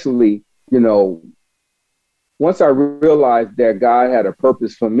 Because actually, once I realized that God had a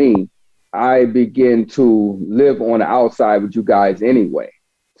purpose for me, I began to live on the outside with you guys anyway.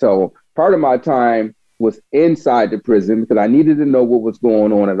 So part of my time was inside the prison because I needed to know what was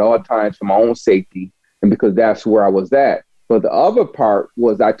going on at all times for my own safety, and because that's where I was at. But the other part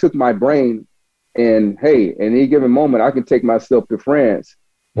was I took my brain and, hey, in any given moment, I can take myself to France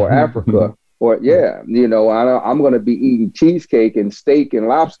or Africa or, I'm going to be eating cheesecake and steak and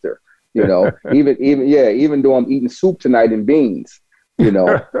lobster, even though I'm eating soup tonight and beans,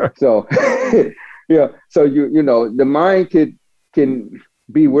 So, so the mind can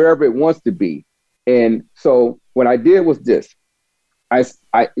be wherever it wants to be. And so what I did was this. I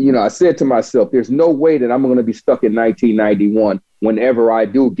said to myself, there's no way that I'm going to be stuck in 1991 whenever I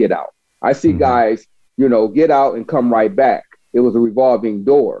do get out. I see guys, get out and come right back. It was a revolving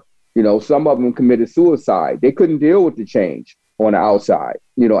door. Some of them committed suicide. They couldn't deal with the change on the outside,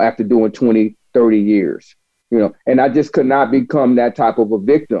 after doing 20, 30 years, and I just could not become that type of a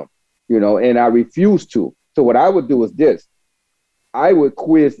victim, and I refused to. So what I would do is this. I would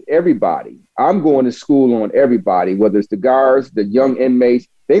quiz everybody. I'm going to school on everybody, whether it's the guards, the young inmates.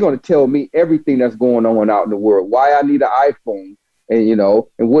 They're going to tell me everything that's going on out in the world, why I need an iPhone, and,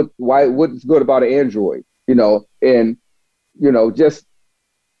 and what's good about an Android, and, just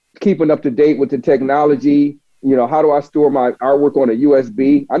keeping up to date with the technology. How do I store my artwork on a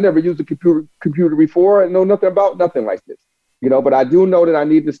USB? I never used a computer before. I know nothing about nothing like this, but I do know that I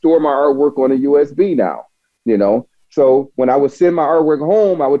need to store my artwork on a USB now, So when I would send my artwork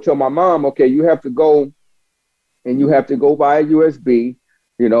home, I would tell my mom, okay, you have to go buy a USB,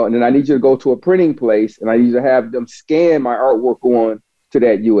 and then I need you to go to a printing place and I need to have them scan my artwork on to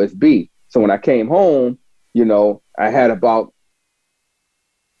that USB. So when I came home, I had about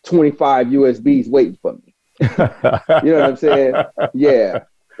 25 USBs waiting for me. You know what I'm saying? Yeah.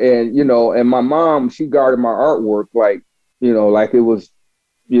 And, and my mom, she guarded my artwork like it was,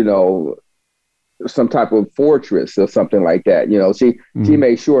 some type of fortress or something like that. She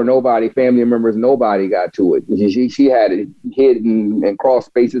made sure family members, nobody got to it. She had it hidden and crawl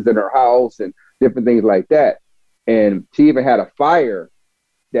spaces in her house and different things like that. And she even had a fire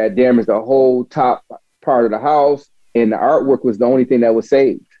that damaged the whole top part of the house. And the artwork was the only thing that was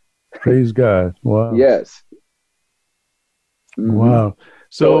saved. Praise God. Wow. Yes. Mm-hmm. Wow.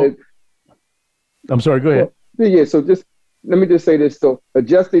 So I'm sorry, go ahead. Well, yeah, so just let me just say this. So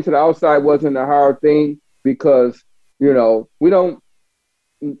adjusting to the outside wasn't a hard thing because,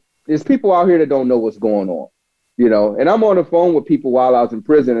 there's people out here that don't know what's going on, and I'm on the phone with people while I was in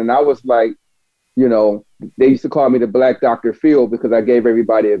prison, and I was like, they used to call me the Black Dr. Phil because I gave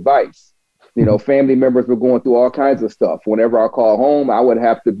everybody advice. Family members were going through all kinds of stuff. Whenever I call home, I would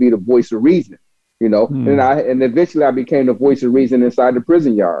have to be the voice of reason, and eventually I became the voice of reason inside the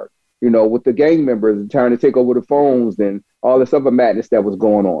prison yard, with the gang members trying to take over the phones and all this other madness that was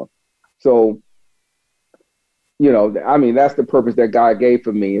going on. So, that's the purpose that God gave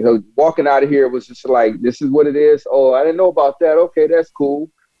for me. So walking out of here was just like, this is what it is. Oh, I didn't know about that. Okay, that's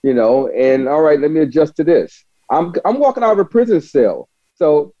cool. And all right, let me adjust to this. I'm walking out of a prison cell.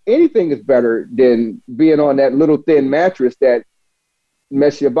 So anything is better than being on that little thin mattress that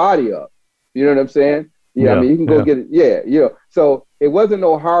mess your body up. You know what I'm saying? Yeah. I mean, you can go get it. Yeah. So it wasn't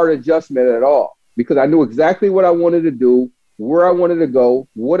no hard adjustment at all because I knew exactly what I wanted to do, where I wanted to go,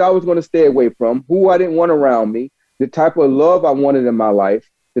 what I was going to stay away from, who I didn't want around me, the type of love I wanted in my life,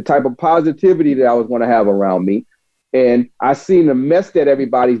 the type of positivity that I was going to have around me. And I seen the mess that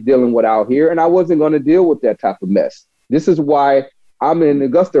everybody's dealing with out here, and I wasn't going to deal with that type of mess. This is why I'm in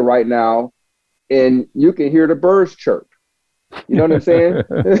Augusta right now, and you can hear the birds chirp. You know what I'm saying?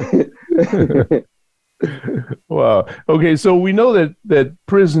 Wow. Okay, so we know that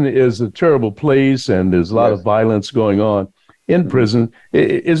prison is a terrible place, and there's a lot of violence going on in prison.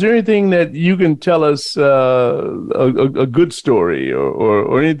 Is there anything that you can tell us, a good story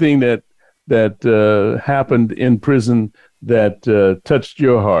or anything that happened in prison that touched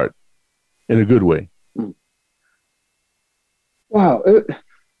your heart in a good way? Wow.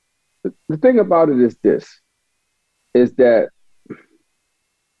 The thing about it is that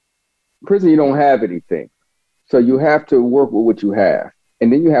prison, you don't have anything. So you have to work with what you have.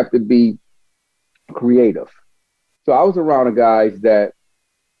 And then you have to be creative. So I was around the guys that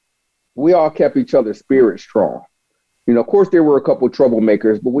we all kept each other's spirit strong. Of course, there were a couple of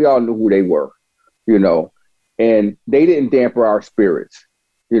troublemakers, but we all knew who they were, and they didn't damper our spirits,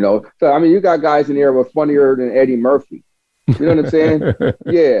 So, I mean, you got guys in there who are funnier than Eddie Murphy. You know what I'm saying?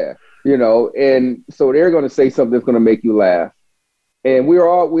 Yeah. And so they're going to say something that's going to make you laugh. And we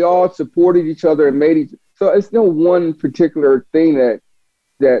all supported each other and so it's no one particular thing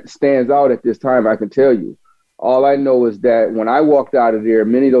that stands out at this time, I can tell you. All I know is that when I walked out of there,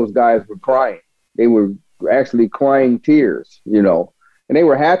 many of those guys were crying. They were actually crying tears, and they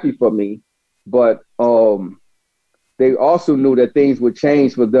were happy for me, but they also knew that things would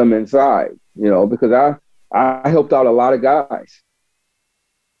change for them inside, because I helped out a lot of guys.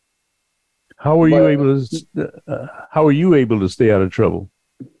 How were you able to stay out of trouble?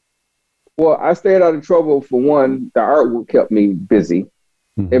 Well, I stayed out of trouble for one. The artwork kept me busy.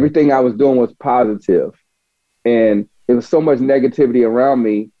 Mm-hmm. Everything I was doing was positive, and there was so much negativity around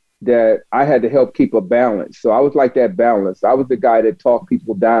me that I had to help keep a balance. So I was like that balance. I was the guy that talked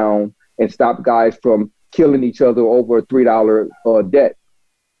people down and stopped guys from killing each other over a $3 debt.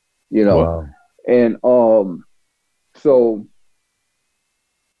 Wow. And so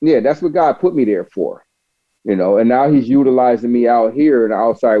yeah, that's what God put me there for, and now he's utilizing me out here in the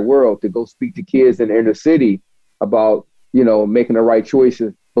outside world to go speak to kids in the inner city about, making the right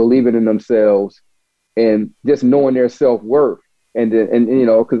choices, believing in themselves, and just knowing their self-worth. And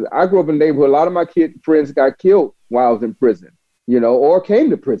because I grew up in a neighborhood, a lot of my friends got killed while I was in prison, or came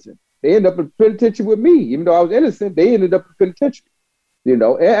to prison. They ended up in penitentiary with me. Even though I was innocent, they ended up in penitentiary, and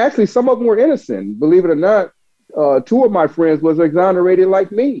actually some of them were innocent. Believe it or not, two of my friends was exonerated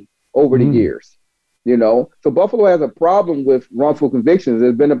like me over the years, So Buffalo has a problem with wrongful convictions.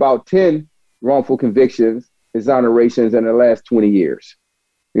 There's been about 10 wrongful convictions, exonerations in the last 20 years,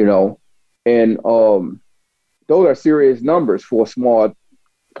 and those are serious numbers for a small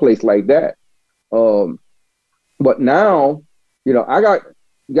place like that. But now, I got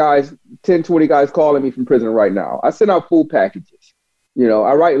guys, 10, 20 guys calling me from prison right now. I send out food packages.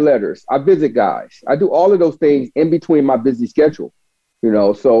 I write letters. I visit guys. I do all of those things in between my busy schedule.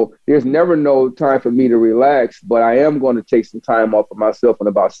 So there's never no time for me to relax, but I am going to take some time off of myself in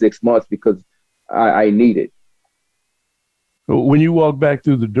about 6 months because I need it. When you walk back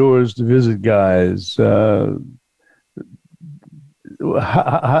through the doors to visit guys, how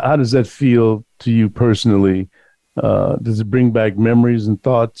does that feel to you personally? Does it bring back memories and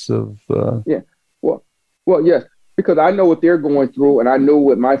thoughts of? Yeah, well, yes, because I know what they're going through, and I know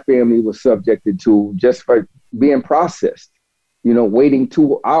what my family was subjected to just for being processed, waiting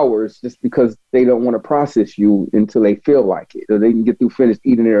 2 hours just because they don't want to process you until they feel like it, or they can get through finished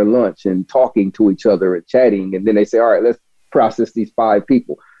eating their lunch and talking to each other and chatting. And then they say, all right, let's process these 5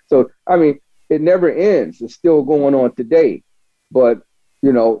 people. So, I mean, it never ends. It's still going on today. But,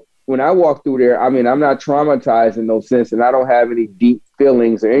 when I walk through there, I mean, I'm not traumatized in no sense, and I don't have any deep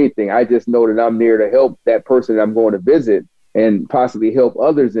feelings or anything. I just know that I'm there to help that person I'm going to visit and possibly help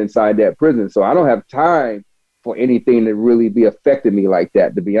others inside that prison. So I don't have time for anything to really be affecting me like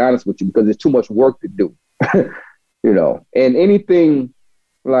that, to be honest with you, because there's too much work to do, and anything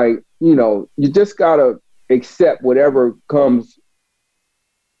like, you just got to accept whatever comes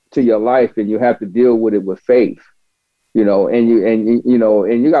to your life, and you have to deal with it with faith, and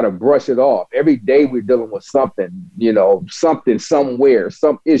you got to brush it off. Every day we're dealing with something, something somewhere,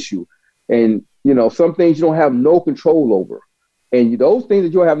 some issue. And, some things you don't have no control over. And those things that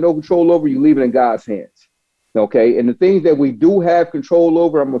you don't have no control over, you leave it in God's hands. Okay. And the things that we do have control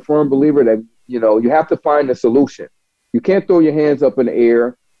over, I'm a firm believer that, you have to find a solution. You can't throw your hands up in the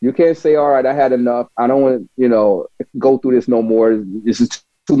air. You can't say, all right, I had enough. I don't want to, go through this no more. This is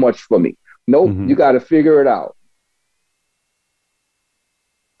too much for me. Nope. Mm-hmm. You got to figure it out.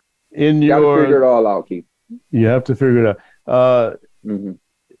 You got to figure it all out, Keith. You have to figure it out.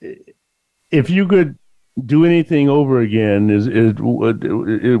 If you could do anything over again,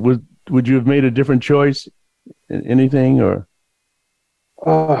 would you have made a different choice? Anything or?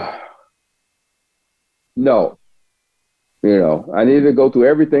 No. I needed to go through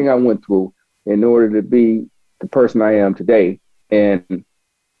everything I went through in order to be the person I am today. And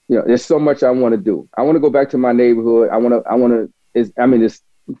there's so much I want to do. I want to go back to my neighborhood. This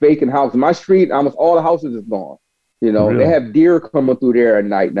vacant house. My street, almost all the houses is gone. Really? They have deer coming through there at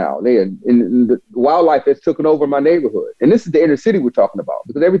night now. The wildlife has taken over my neighborhood. And this is the inner city we're talking about,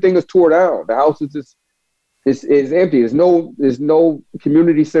 because everything is tore down. The house is just is empty. There's no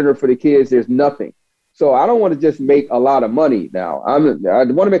community center for the kids. There's nothing. So I don't want to just make a lot of money now. I want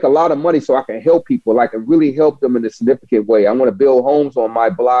to make a lot of money so I can help people. I can really help them in a significant way. I want to build homes on my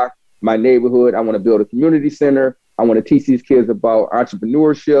block, my neighborhood. I want to build a community center. I want to teach these kids about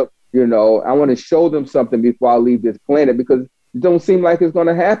entrepreneurship. I want to show them something before I leave this planet, because it don't seem like it's going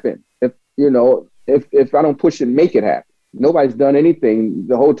to happen. If I don't push and make it happen. Nobody's done anything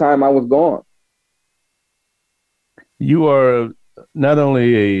the whole time I was gone. You are not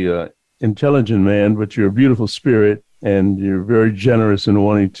only a intelligent man, but you're a beautiful spirit, and you're very generous in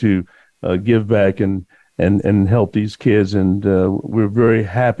wanting to give back and help these kids. And we're very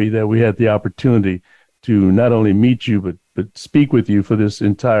happy that we had the opportunity to not only meet you, but speak with you for this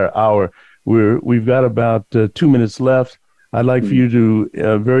entire hour. We've got about 2 minutes left. I'd like for you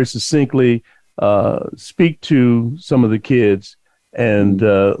to very succinctly speak to some of the kids and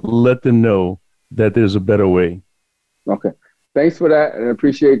let them know that there's a better way. Okay. Thanks for that, and I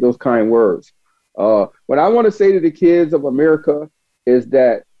appreciate those kind words. What I want to say to the kids of America is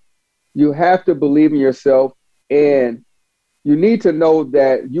that you have to believe in yourself, and you need to know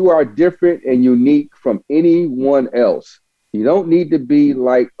that you are different and unique from anyone else. You don't need to be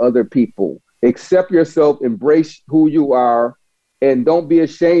like other people. Accept yourself, embrace who you are, and don't be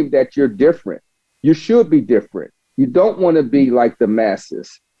ashamed that you're different. You should be different. You don't want to be like the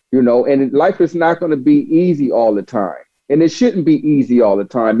masses, and life is not going to be easy all the time. And it shouldn't be easy all the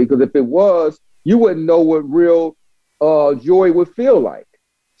time, because if it was, you wouldn't know what real joy would feel like.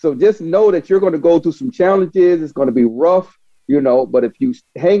 So just know that you're going to go through some challenges. It's going to be rough, but if you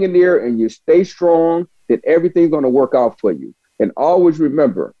hang in there and you stay strong, then everything's going to work out for you. And always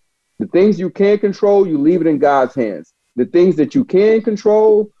remember, the things you can't control, you leave it in God's hands. The things that you can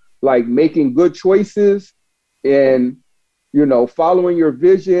control, like making good choices and, following your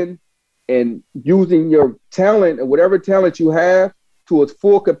vision and using your talent and whatever talent you have to its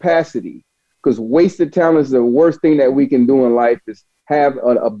full capacity. Because wasted talent is the worst thing that we can do in life, is have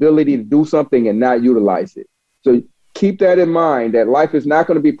an ability to do something and not utilize it. So keep that in mind, that life is not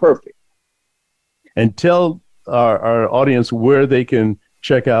going to be perfect. And tell our audience where they can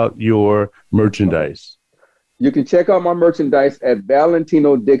check out your merchandise. You can check out my merchandise at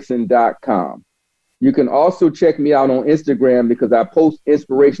ValentinoDixon.com. You can also check me out on Instagram, because I post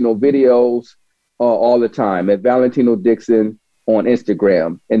inspirational videos all the time at Valentino Dixon on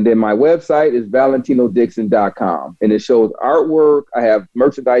Instagram. And then my website is ValentinoDixon.com, and it shows artwork. I have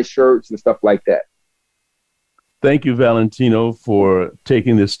merchandise, shirts, and stuff like that. Thank you, Valentino, for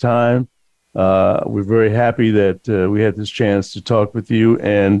taking this time. We're very happy that we had this chance to talk with you,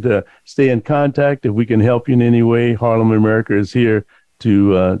 and stay in contact. If we can help you in any way, Harlem America is here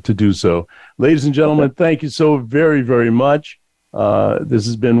to do so. Ladies and gentlemen, thank you so very, very much. This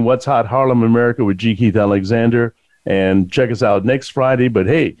has been What's Hot Harlem America with G. Keith Alexander. And check us out next Friday. But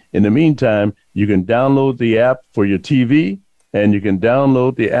hey, in the meantime, you can download the app for your TV, and you can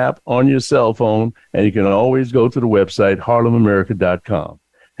download the app on your cell phone, and you can always go to the website, harlemamerica.com.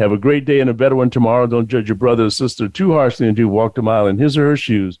 Have a great day and a better one tomorrow. Don't judge your brother or sister too harshly until you walk a mile in his or her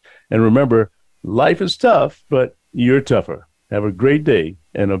shoes. And remember, life is tough, but you're tougher. Have a great day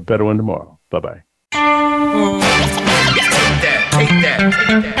and a better one tomorrow. Bye-bye. Take that.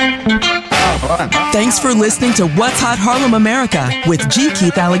 Thanks for listening to What's Hot Harlem America with G.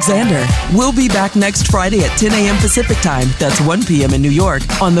 Keith Alexander. We'll be back next Friday at 10 a.m. Pacific Time. That's 1 p.m. in New York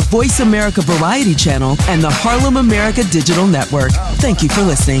on the Voice America Variety Channel and the Harlem America Digital Network. Thank you for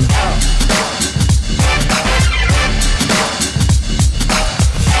listening.